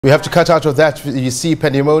We have to cut out of that. You see,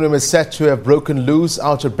 pandemonium is set to have broken loose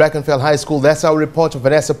out at Brackenfell High School. That's our reporter,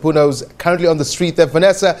 Vanessa Puno's currently on the street there.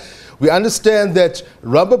 Vanessa, we understand that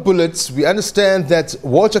rubber bullets, we understand that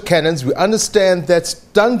water cannons, we understand that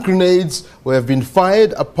stun grenades have been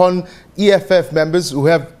fired upon EFF members who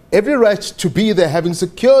have every right to be there, having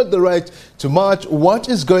secured the right to march. What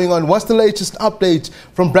is going on? What's the latest update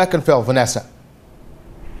from Brackenfell, Vanessa?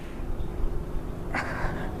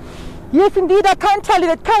 Yes, indeed, I can tell you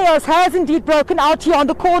that chaos has indeed broken out here on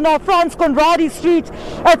the corner of Frans Conradi Street.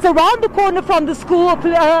 It's around the corner from the school.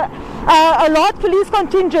 A large police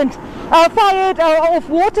contingent fired off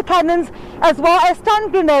water cannons as well as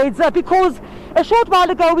stun grenades because a short while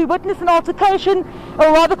ago we witnessed an altercation,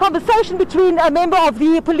 or rather conversation between a member of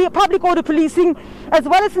the public order policing as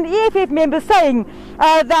well as an EFF member saying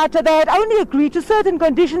that they had only agreed to certain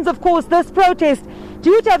conditions. Of course, this protest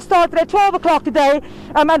due to have started at 12 o'clock today,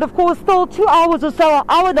 and of course still 2 hours or so, an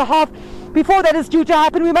hour and a half before that is due to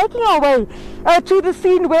happen. We're making our way to the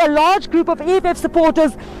scene where a large group of EFF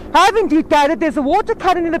supporters have indeed gathered. There's a water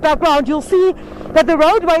cannon in the background. You'll see that the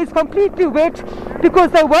roadway is completely wet because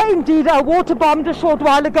they were indeed water bombed a short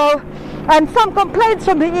while ago, and some complaints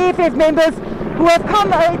from the EFF members who have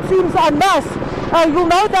come, it seems, en masse. You'll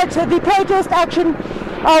know that the protest action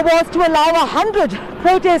was to allow 100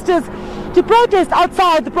 protesters to protest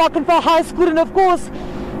outside the Brackenfell High School, and of course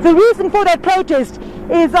the reason for that protest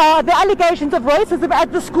is the allegations of racism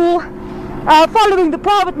at the school following the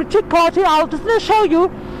private matric party. I'll just show you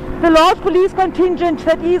the large police contingent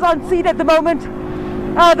that is on scene at the moment,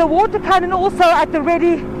 the water cannon also at the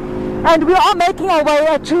ready, and we are making our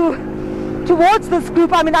way towards this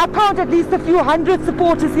group. I mean, I count at least a few hundred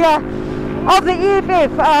supporters here of the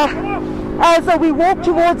EFF as we walk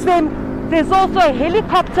towards them. There's also a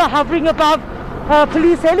helicopter hovering above,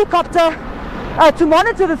 police helicopter, to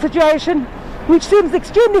monitor the situation, which seems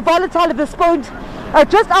extremely volatile at this point.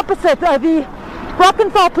 Just opposite the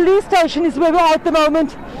Brackenfell police station is where we are at the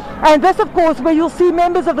moment, and this, of course, where you'll see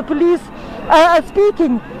members of the police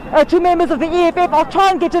speaking to members of the EFF. I'll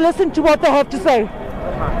try and get to listen to what they have to say.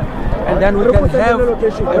 And then we can have a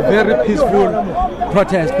very peaceful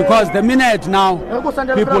protest, because the minute now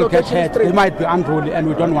people get hurt, it might be unruly, and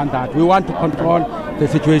we don't want that. We want to control the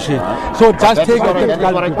situation. So just take a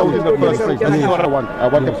That's what I told in the first place. That's what I want. I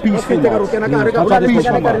want a peaceful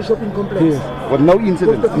march. With no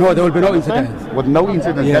incidents. No, there will be no incidents. With no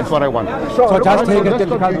incidents. Yes. That's what I want. So just take a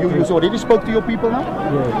technical. You already spoke to your people now?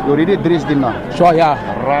 Yeah. You already addressed them now? Sure, yeah.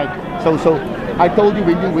 Right. So I told you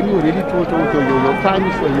when you really told your time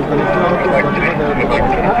is when you're going to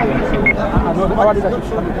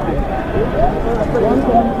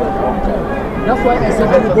That's why I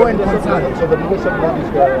said we go and consult. So the leadership know this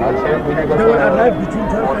guy. They will arrive between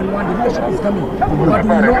 12 and 1. The leadership is coming. But we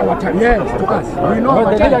know our time. Yes, to us. We know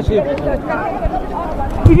our time.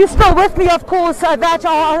 If you're still with me, of course, that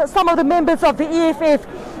are some of the members of the EFF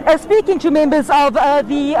speaking to members of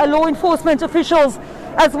the law enforcement officials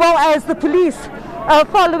as well as the police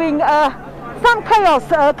following some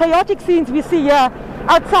chaotic scenes we see here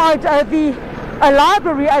outside the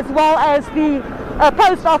library as well as the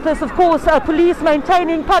post office. Of course, police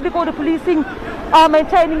maintaining, public order policing are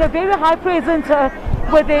maintaining a very high presence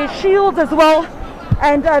with their shields as well,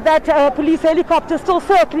 and that police helicopter still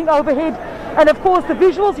circling overhead. And of course the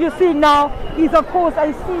visuals you're seeing now is of course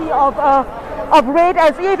a sea of red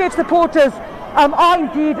as EFF supporters are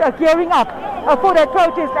indeed gearing up for that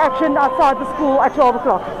protest action outside the school at 12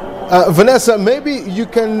 o'clock. Vanessa, maybe you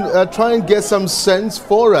can try and get some sense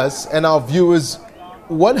for us and our viewers.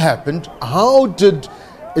 What happened? How did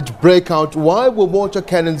it break out? Why were water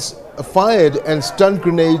cannons fired and stun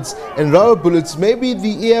grenades and rubber bullets? Maybe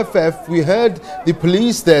the EFF, we heard the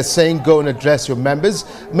police there saying go and address your members.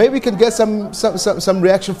 Maybe we can get some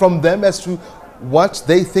reaction from them as to what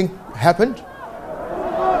they think happened.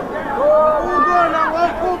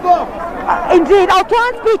 Indeed, I'll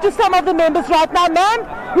try and speak to some of the members right now. Ma'am,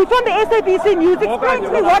 we're from the SABC News. Explain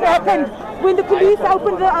to me what happened when the police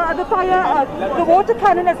opened the fire, the water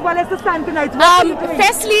cannon as well as the stun grenades.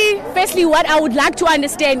 Firstly, what I would like to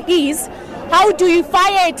understand is, how do you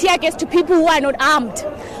fire a tear gas to people who are not armed?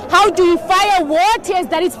 How do you fire war tears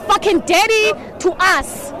that is fucking dirty to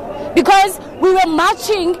us? Because we were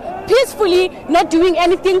marching peacefully, not doing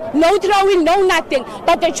anything, no throwing, no nothing,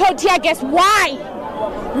 but they chose tear gas. Why?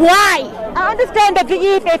 Why? I understand that the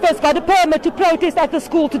EFF has got a permit to protest at the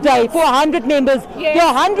school today for 100 members. Yes. There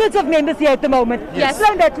are hundreds of members here at the moment. Yes.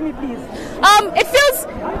 Explain that to me, please.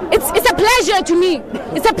 It it's a pleasure to me.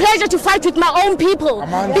 It's a pleasure to fight with my own people,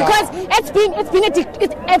 because it's been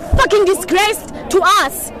a fucking disgrace to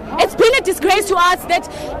us. It's been a disgrace to us that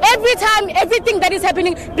every time, everything that is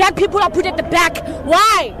happening, black people are put at the back.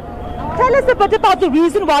 Why? Tell us a bit about the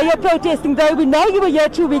reason why you're protesting, though. We know you were here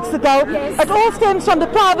 2 weeks ago. Yes. It all stems from the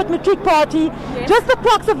private matric party. Yes. Just the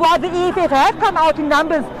crux of why the EFF have come out in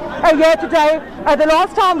numbers here today. The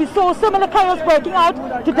last time we saw similar chaos breaking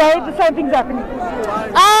out, today the same thing's happening.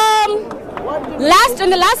 On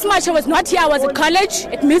the last march I was not here. I was at college.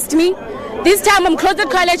 It missed me. This time I'm close at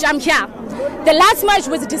college. I'm here. The last march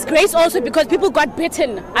was a disgrace also because people got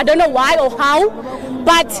bitten. I don't know why or how,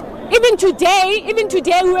 but even today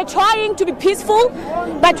we were trying to be peaceful,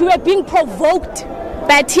 but we were being provoked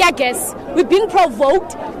by tear gas. We're being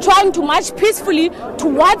provoked, trying to march peacefully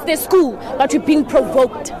towards the school, but we're being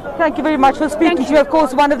provoked. Thank you very much for speaking to, of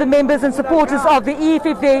course, one of the members and supporters of the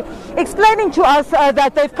EFF there, explaining to us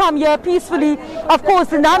that they've come here peacefully. Of course,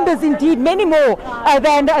 the numbers, indeed, many more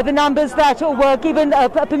than the numbers that were given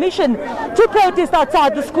permission to protest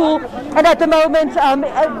outside the school. And at the moment,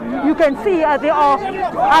 you can see there are,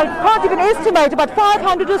 I can't even estimate, about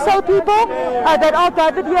 500 or so people that are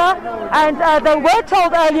gathered here. And they were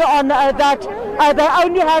told earlier on that they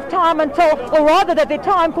only have time until, or rather that their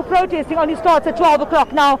time for protesting only starts at 12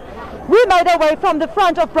 o'clock. Now, we made our way from the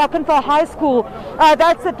front of Brackenfell High School.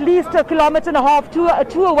 That's at least 1.5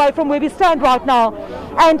 kilometers, two away from where we stand right now.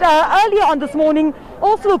 And earlier on this morning,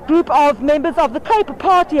 also a group of members of the Cape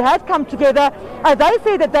Party had come together. They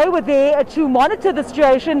said that they were there to monitor the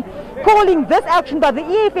situation, calling this action by the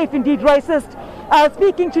EFF indeed racist.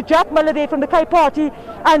 Speaking to Jack Miller there from the Cape Party,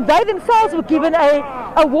 and they themselves were given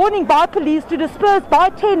a warning by police to disperse by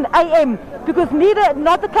 10 a.m. because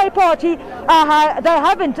not the Cape Party, they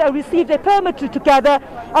haven't received a permit to gather.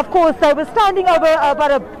 Of course, they were standing over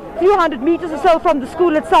about a few hundred meters or so from the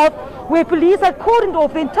school itself, where police had cordoned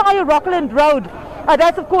off the entire Rockland Road.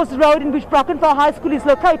 That's, of course, the road in which Brackenfell High School is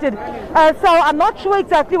located. So I'm not sure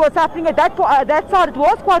exactly what's happening at that side. It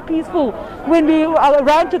was quite peaceful when we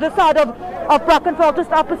ran to the side of Brackenfell,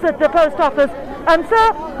 just opposite the post office.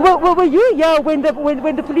 Sir, were you here when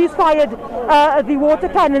the police fired the water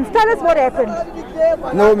cannons? Tell us what happened.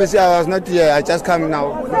 No, Monsieur, I was not here. I just come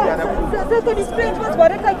now. So can you explain to us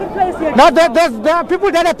what had taken place here? No, there are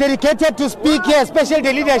people that are dedicated to speak here, especially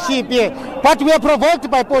the leadership here. But we are provoked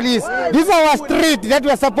by police. This is our street that we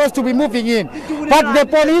are supposed to be moving in. But the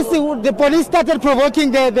police started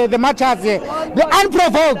provoking the marchers here. The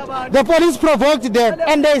unprovoked, the police provoked them,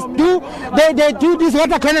 and they do this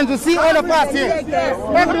water cannon to see all of us here.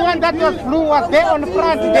 Everyone that was there on the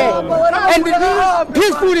front there. And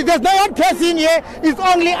peacefully, there's no one person here, it's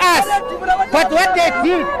only us. But what they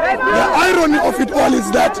did, the irony of it all is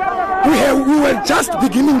that we were just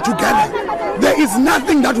beginning to gather. There is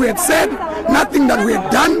nothing that we had said, nothing that we had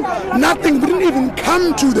done, nothing, we didn't even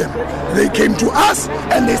come to them. They came to us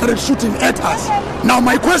and they started shooting at us. Now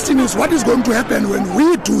my question is, what is going to happen when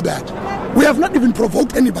we do that? We have not even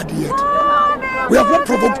provoked anybody yet. We have not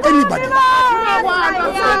provoked anybody.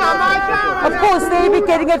 Of course, they be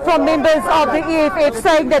getting it from members of the EFF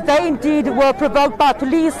saying that they indeed were provoked by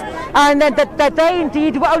police and that they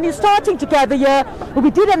indeed were only starting to gather here. We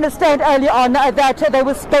did understand earlier on that they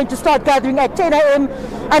were going to start gathering at 10 a.m.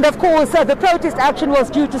 And of course, the protest action was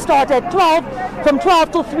due to start at 12, from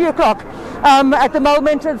 12 till 3 o'clock. At the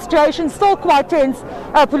moment, the situation is still quite tense.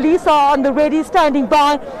 Police are on the ready, standing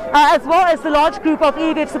by, as well as the large group of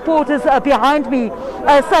EFF supporters behind me,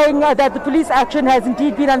 saying that the police action has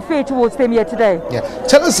indeed been unfair towards them here today. Yeah.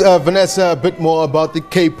 Tell us, Vanessa, a bit more about the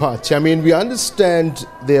Cape Party. I mean, we understand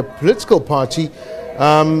their political party,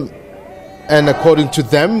 and according to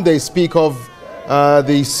them, they speak of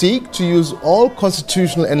they seek to use all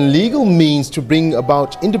constitutional and legal means to bring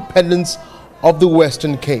about independence of the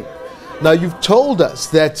Western Cape. Now, you've told us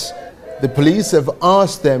that the police have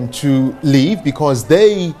asked them to leave because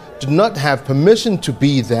they do not have permission to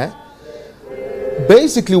be there.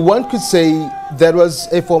 Basically, one could say there was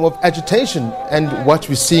a form of agitation, and what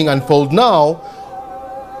we're seeing unfold now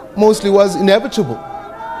mostly was inevitable.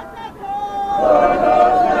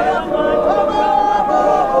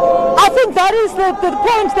 I think that is the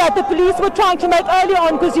point that the police were trying to make earlier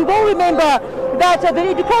on, because you will remember that the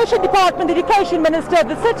Education Department, the Education Minister,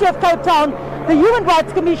 the City of Cape Town, the Human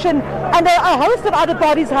Rights Commission and a host of other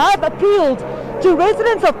bodies have appealed to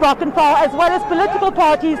residents of Brackenfell as well as political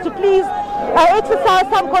parties to please exercise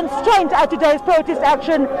some constraint at today's protest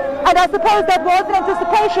action. And I suppose that was an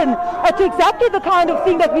anticipation to exactly the kind of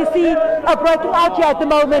thing that we see breaking out here at the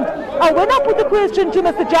moment. When I put the question to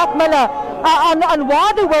Mr. Jack Miller on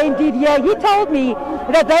why they were indeed here, he told me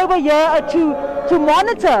that they were here to to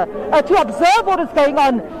monitor, to observe what is going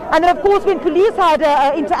on. And then, of course, when police had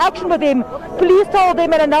interaction with them, police told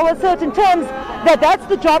them in no uncertain terms that that's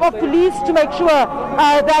the job of police to make sure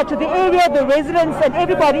that the area, the residents and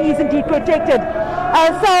everybody is indeed protected.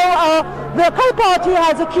 So the co-party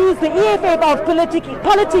has accused the EFF of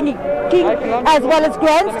politicking as well as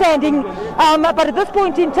grandstanding, but at this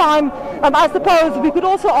point in time, I suppose we could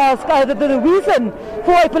also ask the reason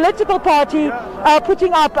for a political party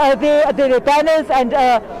putting up their banners and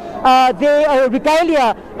their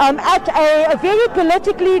regalia at a very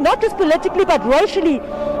politically, not just politically but racially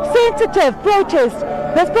sensitive protest.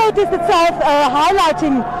 This protest itself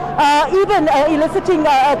highlighting, even eliciting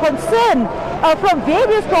concern from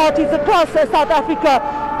various parties across South Africa.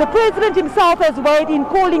 The President himself has weighed in,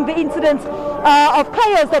 calling the incidents of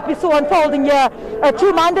chaos that we saw unfolding here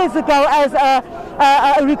 2 Mondays ago as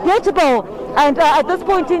regrettable, and at this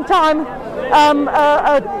point in time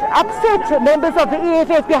upset members of the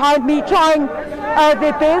EFF behind me trying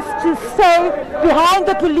their best to stay behind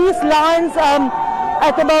the police lines.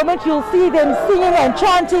 At the moment you'll see them singing and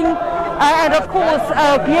chanting and of course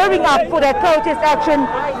gearing up for that protest action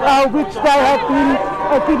which they have been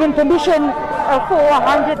given permission for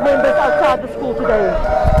 100 members outside the school today.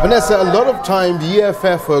 Vanessa, a lot of time the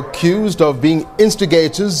EFF are accused of being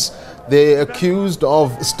instigators. They're accused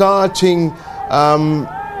of starting,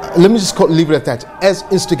 let me just leave it at that, as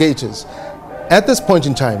instigators. At this point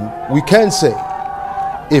in time, we can say,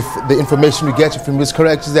 if the information we get from is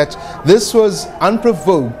correct, is that this was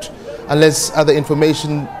unprovoked unless other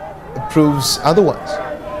information proves otherwise.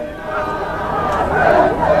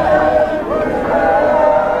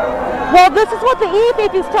 Well, this is what the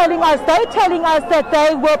EFF is telling us. They're telling us that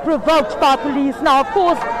they were provoked by police. Now, of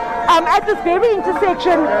course, at this very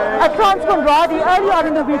intersection at Transcon Radi early on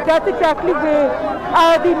in the week, that's exactly where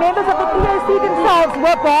the members of the PAC themselves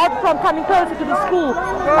were barred from coming closer to the school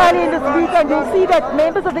early in this week, and you'll see that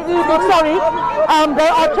members of the EFF, they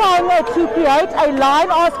are trying to create a line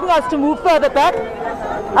asking us to move further back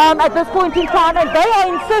at this point in time, and they are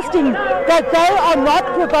insisting that they are not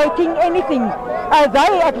provoking anything.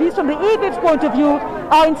 They, at least from the EFF's point of view,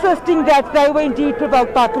 are insisting that they were indeed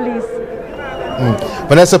provoked by police.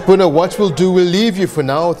 Vanessa Puna, what we'll do, we'll leave you for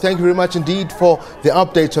now. Thank you very much indeed for the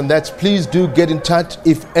updates on that. Please do get in touch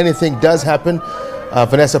if anything does happen.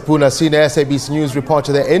 Vanessa Puna, senior SABC News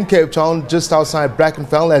reporter there in Cape Town, just outside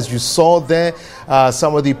Brackenfell. As you saw there,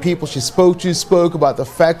 some of the people she spoke to spoke about the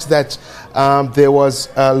fact that there was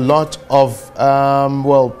a lot of,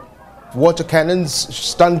 water cannons,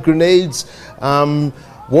 stun grenades.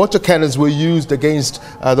 Water cannons were used against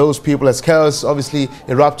those people as chaos obviously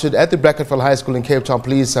erupted at the Brackenfell High School in Cape Town.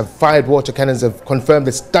 Police have fired water cannons, have confirmed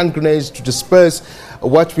the stun grenades to disperse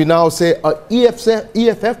what we now say are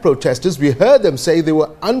EFF protesters. We heard them say they were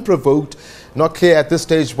unprovoked. Not clear at this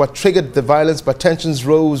stage what triggered the violence, but tensions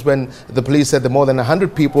rose when the police said that more than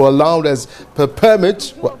 100 people were allowed as per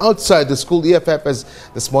permit were outside the school. EFF has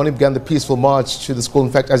this morning began the peaceful march to the school.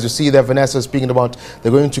 In fact, as you see there, Vanessa is speaking about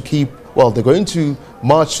they're going to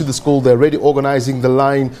march to the school. They're already organizing the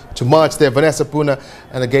line to march there. Vanessa Puna,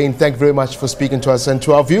 and again, thank you very much for speaking to us. And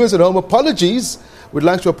to our viewers at home, apologies. We'd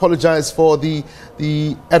like to apologize for the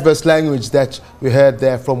adverse language that we heard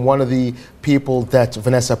there from one of the people that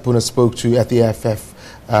Vanessa Puna spoke to at the EFF.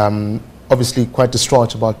 Obviously quite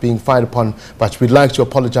distraught about being fired upon, but we'd like to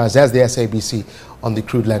apologize as the SABC on the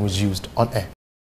crude language used on air.